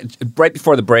 right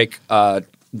before the break,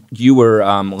 you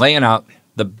were laying out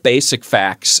the basic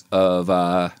facts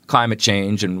of climate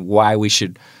change and why we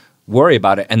should worry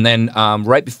about it. And then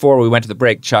right before we went to the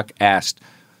break, Chuck asked,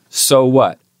 so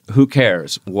what? Who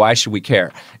cares? Why should we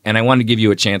care? And I wanted to give you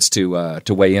a chance to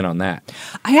weigh in on that.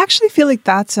 I actually feel like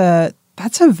that's a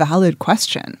valid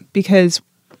question, because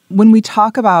when we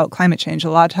talk about climate change, a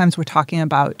lot of times we're talking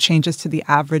about changes to the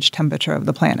average temperature of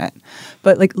the planet.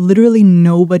 But literally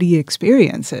nobody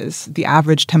experiences the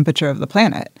average temperature of the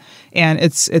planet. And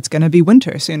it's going to be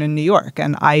winter soon in New York.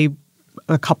 And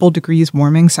a couple degrees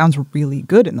warming sounds really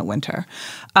good in the winter.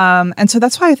 And so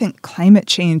that's why I think climate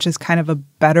change is kind of a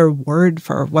better word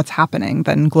for what's happening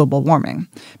than global warming,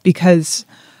 because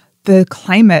the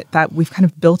climate that we've kind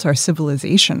of built our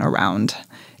civilization around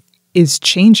is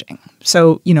changing.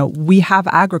 So, we have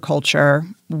agriculture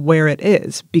where it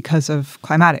is because of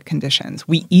climatic conditions.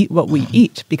 We eat what we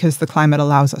eat because the climate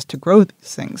allows us to grow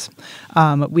these things.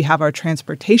 We have our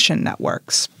transportation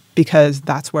networks because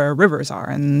that's where rivers are,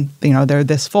 and they're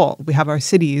this full. We have our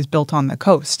cities built on the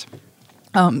coast.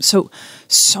 So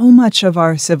much of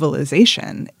our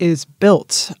civilization is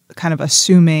built kind of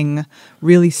assuming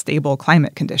really stable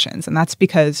climate conditions. And that's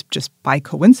because, just by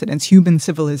coincidence, human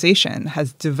civilization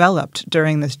has developed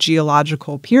during this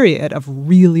geological period of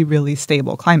really, really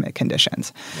stable climate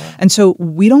conditions. Wow. And so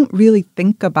we don't really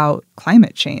think about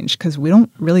climate change because we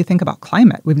don't really think about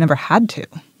climate. We've never had to.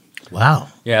 Wow.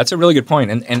 Yeah, that's a really good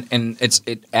point. And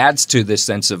it adds to this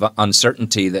sense of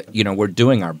uncertainty that, we're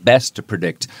doing our best to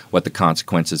predict what the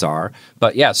consequences are.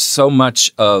 But yeah, so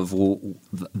much of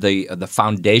the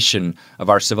foundation of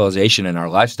our civilization and our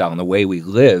lifestyle and the way we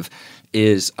live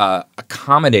is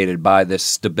accommodated by this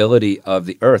stability of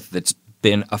the earth that's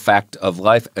been a fact of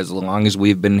life as long as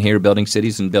we've been here building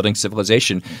cities and building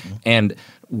civilization. Mm-hmm. And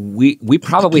we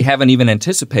probably haven't even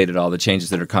anticipated all the changes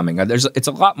that are coming. It's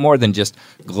a lot more than just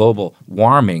global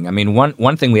warming. I mean,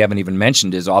 one thing we haven't even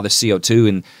mentioned is all the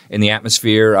CO2 in the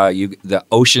atmosphere. The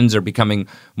oceans are becoming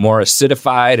more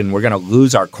acidified, and we're going to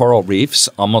lose our coral reefs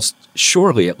almost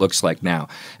surely, it looks like now.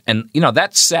 And,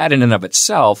 that's sad in and of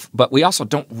itself, but we also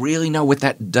don't really know what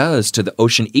that does to the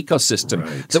ocean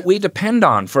ecosystem that we depend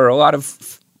on for a lot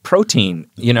of protein,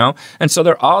 And so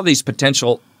there are all these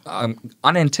potential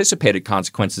unanticipated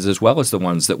consequences as well as the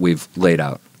ones that we've laid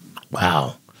out.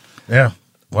 Wow. Yeah.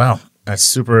 Wow. That's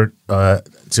super I'm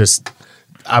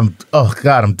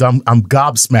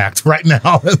gobsmacked right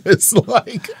now. It's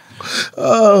like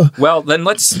well, then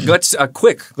let's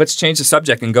change the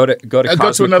subject and go to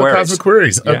Cosmic another Queries. Cosmic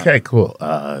Queries. Yeah. Okay, cool.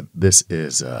 This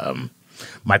is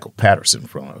Michael Patterson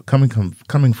coming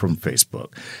from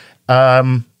Facebook.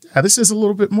 This is a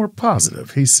little bit more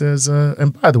positive. He says,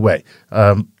 and by the way,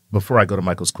 before I go to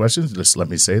Michael's questions, just let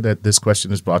me say that this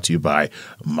question is brought to you by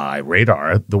My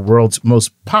Radar, the world's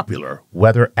most popular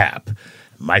weather app.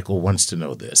 Michael wants to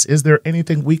know this. Is there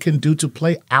anything we can do to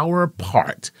play our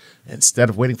part instead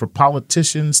of waiting for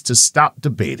politicians to stop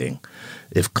debating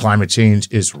if climate change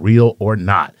is real or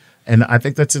not? And I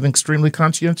think that's an extremely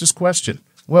conscientious question.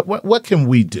 What can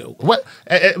we do?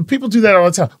 People do that all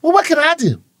the time. Well, what can I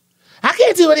do? I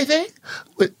can't do anything.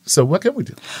 So what can we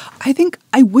do?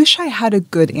 I wish I had a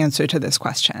good answer to this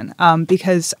question,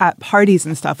 because at parties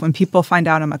and stuff, when people find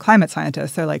out I'm a climate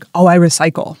scientist, they're like, "Oh, I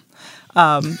recycle,"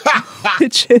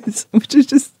 which is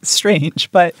just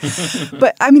strange. But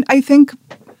I mean, I think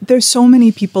there's so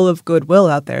many people of goodwill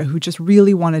out there who just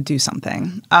really want to do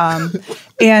something.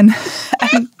 And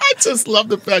I just love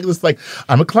the fact that it's like,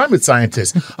 I'm a climate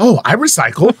scientist. Oh, I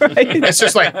recycle. Right. It's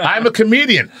just like, I'm a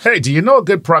comedian. Hey, do you know a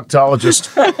good proctologist?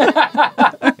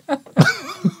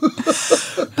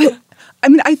 But I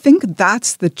mean, I think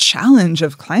that's the challenge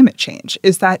of climate change,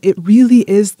 is that it really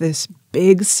is this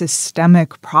big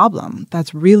systemic problem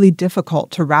that's really difficult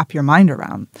to wrap your mind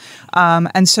around.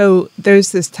 And so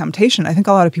there's this temptation, I think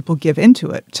a lot of people give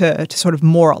into it, to sort of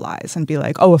moralize and be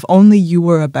like, oh, if only you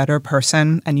were a better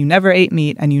person and you never ate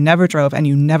meat and you never drove and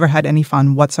you never had any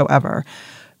fun whatsoever,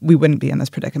 we wouldn't be in this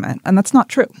predicament. And that's not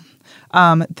true.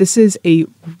 This is a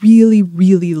really,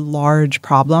 really large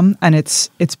problem, and it's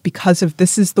because of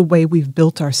this is the way we've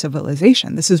built our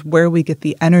civilization. This is where we get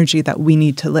the energy that we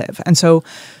need to live. And so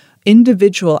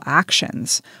individual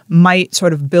actions might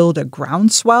sort of build a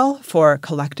groundswell for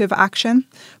collective action,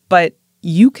 but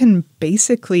you can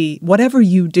basically, whatever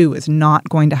you do is not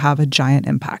going to have a giant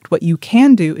impact. What you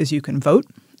can do is you can vote.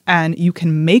 And you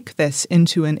can make this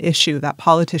into an issue that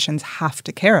politicians have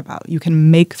to care about. You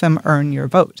can make them earn your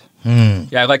vote.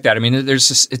 Yeah, I like that. I mean, it's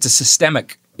a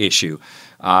systemic issue,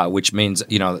 which means,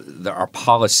 there are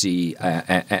policy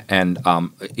and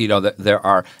there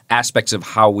are aspects of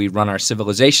how we run our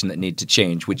civilization that need to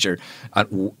change, which are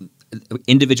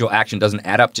individual action doesn't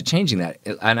add up to changing that.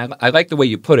 And I like the way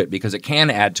you put it, because it can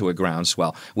add to a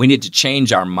groundswell. We need to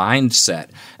change our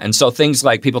mindset. And so things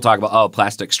like people talk about,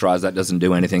 plastic straws, that doesn't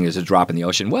do anything, it's a drop in the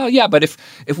ocean. Well, yeah, but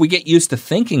if we get used to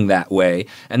thinking that way,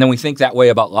 and then we think that way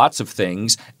about lots of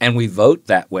things, and we vote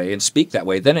that way and speak that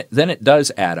way, then it does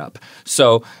add up.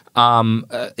 So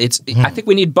I think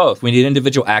we need both. We need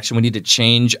individual action. We need to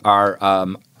change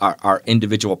our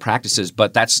individual practices,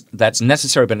 but that's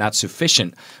necessary but not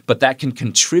sufficient. But that can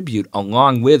contribute,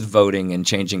 along with voting and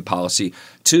changing policy,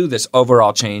 to this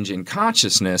overall change in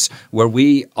consciousness, where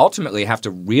we ultimately have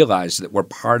to realize that we're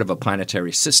part of a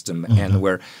planetary system and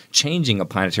we're changing a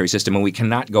planetary system, and we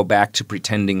cannot go back to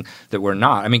pretending that we're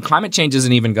not. I mean, climate change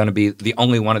isn't even going to be the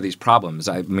only one of these problems.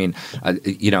 I mean,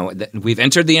 we've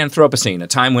entered the Anthropocene, a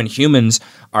time when humans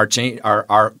are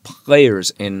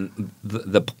players in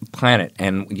the planet,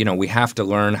 and we have to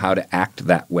learn how to act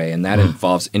that way, and that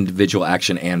involves individual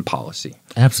action and policy.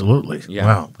 Absolutely. Yeah.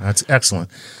 Wow, that's excellent.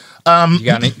 You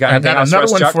got I got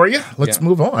another one Chuck? for you. Let's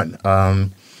move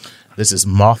on. This is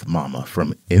Moth Mama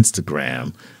from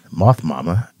Instagram. Moth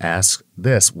Mama asks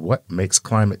this: what makes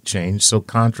climate change so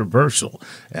controversial,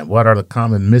 and what are the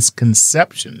common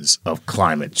misconceptions of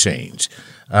climate change?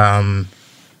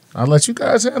 I'll let you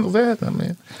guys handle that.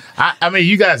 I mean,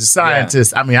 you guys are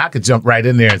scientists. Yeah. I mean, I could jump right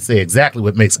in there and say exactly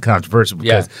what makes it controversial,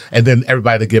 and then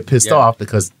everybody would get pissed off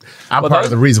because I'm part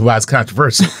of the reason why it's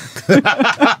controversial.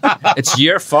 It's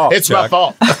your fault. It's Chuck. my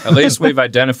fault. At least we've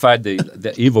identified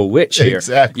the evil witch here.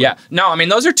 Exactly. Yeah. No, I mean,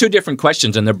 those are two different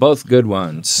questions, and they're both good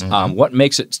ones. What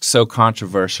makes it so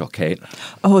controversial, Kate?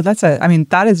 Oh,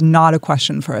 that is not a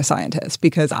question for a scientist,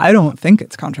 because I don't think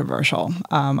it's controversial.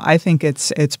 I think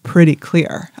it's pretty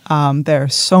clear. There are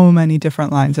so many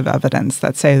different lines of evidence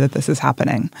that say that this is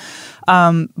happening.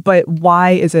 But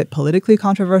why is it politically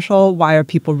controversial? Why are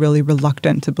people really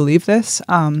reluctant to believe this?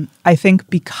 I think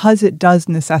because it does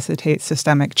necessitate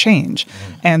systemic change.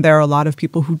 And there are a lot of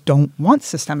people who don't want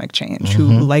systemic change, who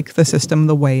like the system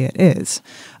the way it is.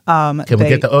 Can we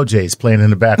get the OJs playing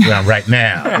in the background right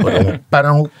now?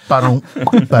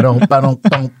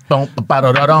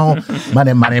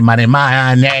 Money, money, money,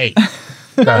 money.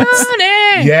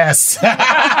 Yes.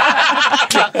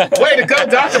 Way to go,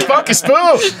 Dr. Funky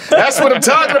Spoon. That's what I'm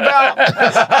talking about.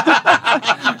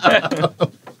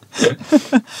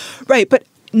 Right, but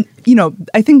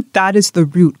I think that is the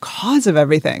root cause of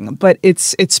everything, but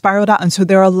it's spiraled out. And so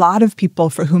there are a lot of people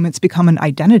for whom it's become an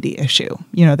identity issue.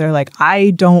 They're like,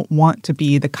 I don't want to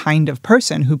be the kind of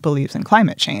person who believes in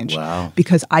climate change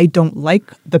because I don't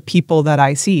like the people that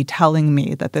I see telling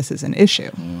me that this is an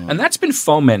issue. And that's been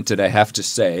fomented, I have to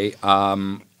say,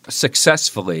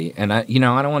 successfully. And I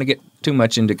don't want to get too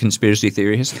much into conspiracy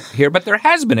theories here, but there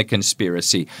has been a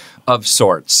conspiracy of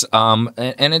sorts.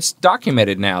 And it's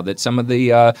documented now that some of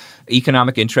the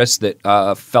economic interests that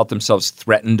felt themselves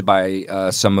threatened by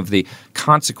some of the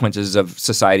consequences of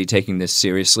society taking this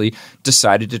seriously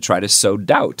decided to try to sow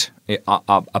doubt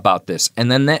about this.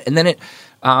 And then it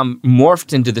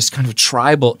morphed into this kind of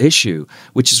tribal issue,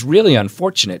 which is really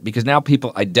unfortunate because now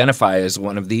people identify as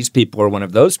one of these people or one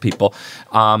of those people,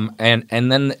 and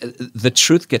then the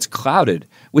truth gets clouded,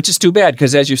 which is too bad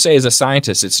because, as you say, as a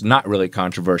scientist, it's not really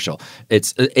controversial.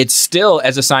 It's still,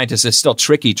 as a scientist, it's still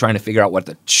tricky trying to figure out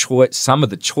what some of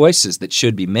the choices that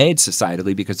should be made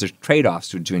societally because there's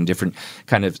trade-offs between different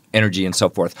kind of energy and so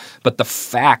forth. But the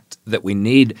fact that we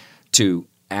need to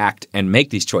act and make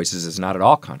these choices is not at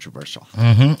all controversial.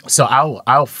 Mm-hmm. So I'll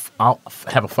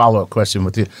have a follow-up question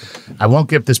with you. I won't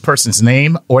give this person's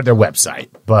name or their website,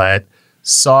 but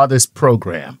saw this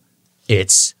program.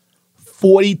 It's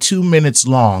 42 minutes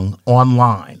long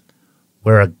online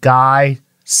where a guy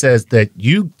says that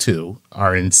you two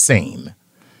are insane.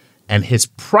 And his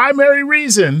primary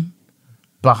reason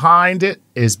behind it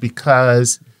is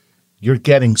because you're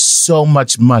getting so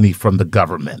much money from the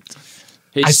government.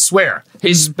 I swear.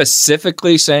 He's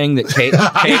specifically saying that Kate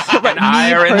and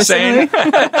I are insane.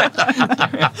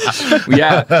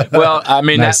 Yeah. Well, I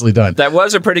mean, nicely done. That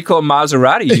was a pretty cool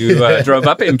Maserati you drove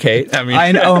up in, Kate. I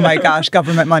mean, oh my gosh,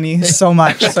 government money, so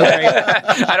much, so great.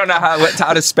 I don't know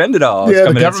how to spend it all. Yeah,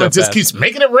 the government just keeps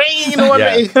making it rain on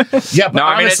me. Yeah, but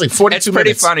honestly, 42 minutes. It's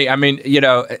pretty funny. I mean,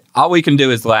 all we can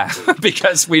do is laugh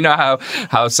because we know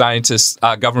how scientists,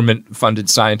 government-funded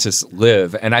scientists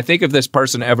live. And I think if this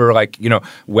person ever,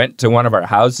 went to one of our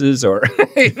houses or,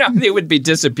 they would be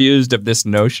disabused of this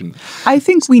notion. I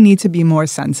think we need to be more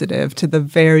sensitive to the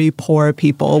very poor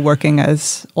people working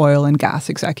as oil and gas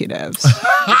executives.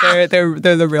 They're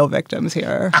the real victims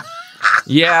here.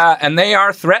 Yeah, and they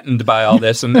are threatened by all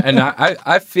this, and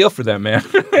I feel for them, man.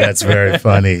 That's very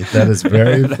funny. That is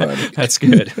very funny. That's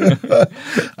good.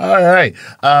 All right.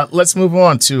 Let's move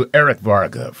on to Eric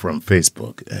Varga from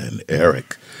Facebook. And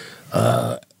Eric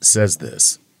says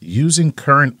this. Using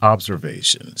current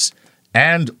observations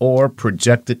and or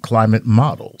projected climate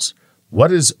models,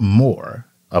 what is more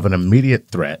of an immediate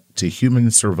threat to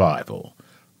human survival?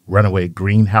 Runaway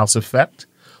greenhouse effect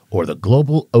or the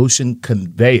global ocean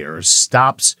conveyor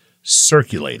stops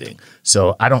circulating?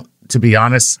 So to be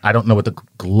honest, I don't know what the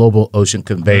global ocean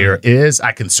conveyor is.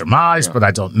 I can surmise, but I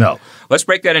don't know. Let's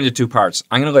break that into two parts.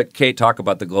 I'm going to let Kate talk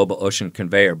about the global ocean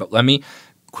conveyor, but let me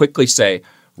quickly say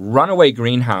runaway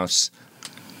greenhouse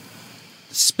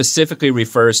specifically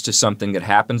refers to something that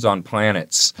happens on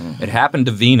planets. Mm-hmm. It happened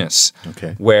to Venus,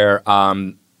 where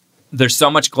there's so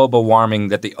much global warming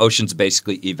that the oceans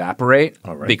basically evaporate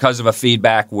because of a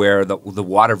feedback where the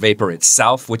water vapor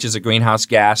itself, which is a greenhouse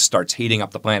gas, starts heating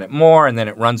up the planet more and then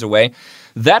it runs away.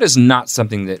 That is not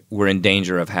something that we're in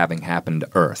danger of having happen to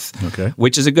Earth,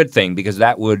 which is a good thing because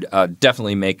that would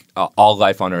definitely make all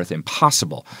life on Earth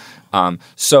impossible.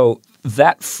 So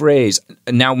that phrase,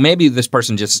 now maybe this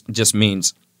person just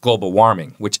means global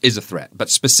warming, which is a threat. But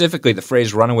specifically, the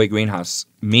phrase runaway greenhouse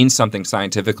means something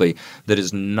scientifically that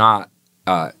is not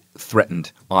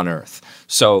threatened on Earth.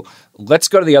 So let's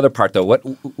go to the other part, though.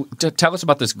 Tell us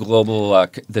about this global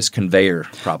this conveyor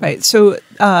problem. Right. So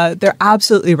they're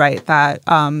absolutely right that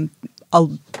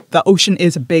the ocean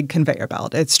is a big conveyor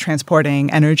belt. It's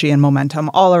transporting energy and momentum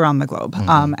all around the globe.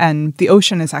 Mm-hmm. And the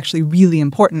ocean is actually really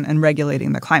important in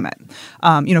regulating the climate.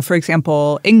 For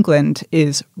example, England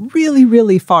is really,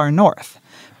 really far north,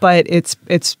 but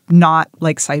it's not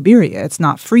like Siberia. It's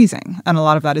not freezing. And a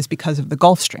lot of that is because of the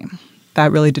Gulf Stream.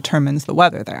 That really determines the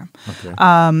weather there.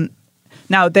 Okay.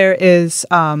 Now, there's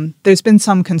been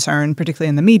some concern, particularly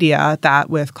in the media, that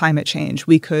with climate change,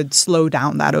 we could slow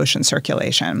down that ocean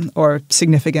circulation or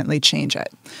significantly change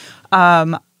it.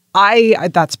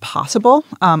 That's possible.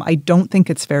 I don't think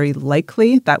it's very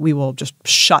likely that we will just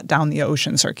shut down the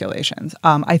ocean circulations.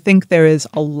 I think there is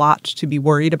a lot to be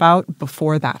worried about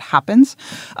before that happens.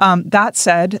 That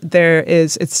said,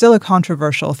 it's still a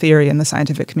controversial theory in the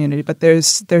scientific community, but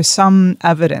there's some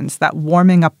evidence that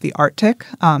warming up the Arctic,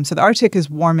 so the Arctic is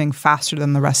warming faster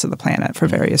than the rest of the planet for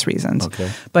various reasons. Okay.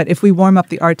 But if we warm up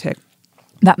the Arctic,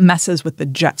 that messes with the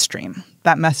jet stream.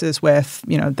 That messes with,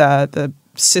 the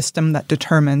system that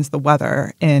determines the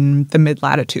weather in the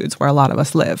mid-latitudes where a lot of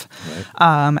us live.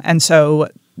 Right. And so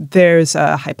there's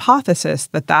a hypothesis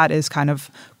that is kind of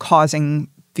causing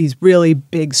these really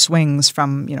big swings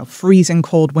from, freezing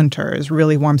cold winters,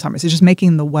 really warm summers. It's just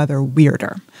making the weather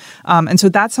weirder. And so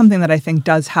that's something that I think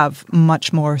does have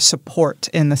much more support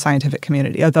in the scientific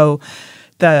community, although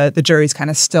the jury's kind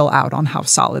of still out on how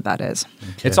solid that is.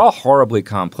 It's all horribly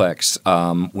complex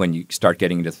when you start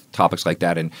getting into topics like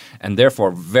that, and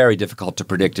therefore very difficult to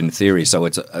predict in theory. So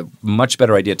it's a much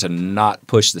better idea to not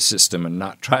push the system and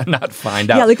not find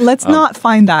out. Yeah, like let's not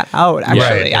find that out.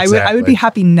 Actually, Right, I would be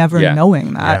happy never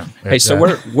knowing that. Yeah, Hey, so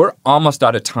we're almost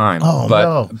out of time. Oh, but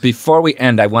no. before we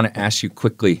end, I want to ask you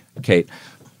quickly, Kate,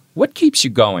 what keeps you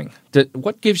going?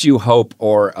 What gives you hope,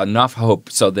 or enough hope,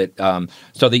 so that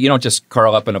you don't just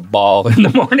curl up in a ball in the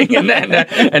morning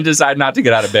and decide not to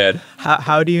get out of bed?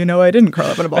 How do you know I didn't curl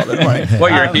up in a ball this morning?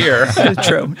 Well, you're here.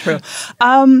 True.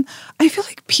 I feel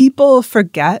like people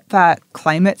forget that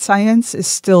climate science is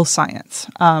still science.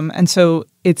 And so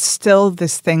it's still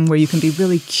this thing where you can be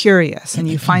really curious and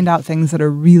you find out things that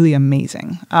are really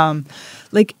amazing.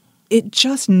 It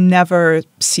just never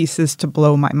ceases to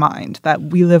blow my mind that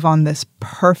we live on this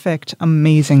perfect,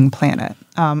 amazing planet.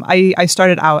 I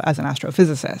started out as an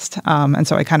astrophysicist, and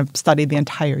so I kind of studied the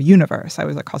entire universe. I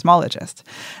was a cosmologist.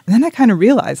 And then I kind of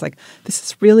realized, this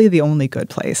is really the only good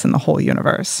place in the whole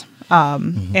universe.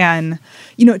 And,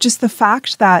 just the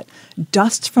fact that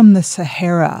dust from the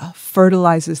Sahara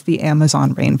fertilizes the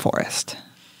Amazon rainforest.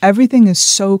 Everything is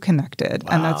so connected,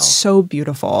 and that's so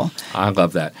beautiful. I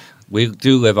love that. We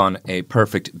do live on a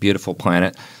perfect, beautiful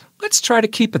planet. Let's try to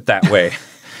keep it that way.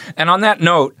 And on that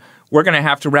note, we're going to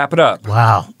have to wrap it up.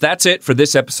 Wow. That's it for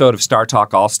this episode of Star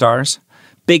Talk All-Stars.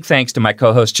 Big thanks to my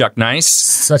co-host, Chuck Nice.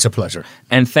 Such a pleasure.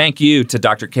 And thank you to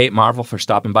Dr. Kate Marvel for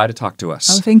stopping by to talk to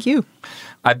us. Oh, thank you.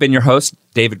 I've been your host,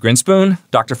 David Grinspoon,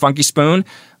 Dr. Funky Spoon.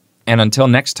 And until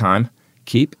next time,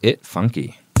 keep it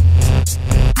funky.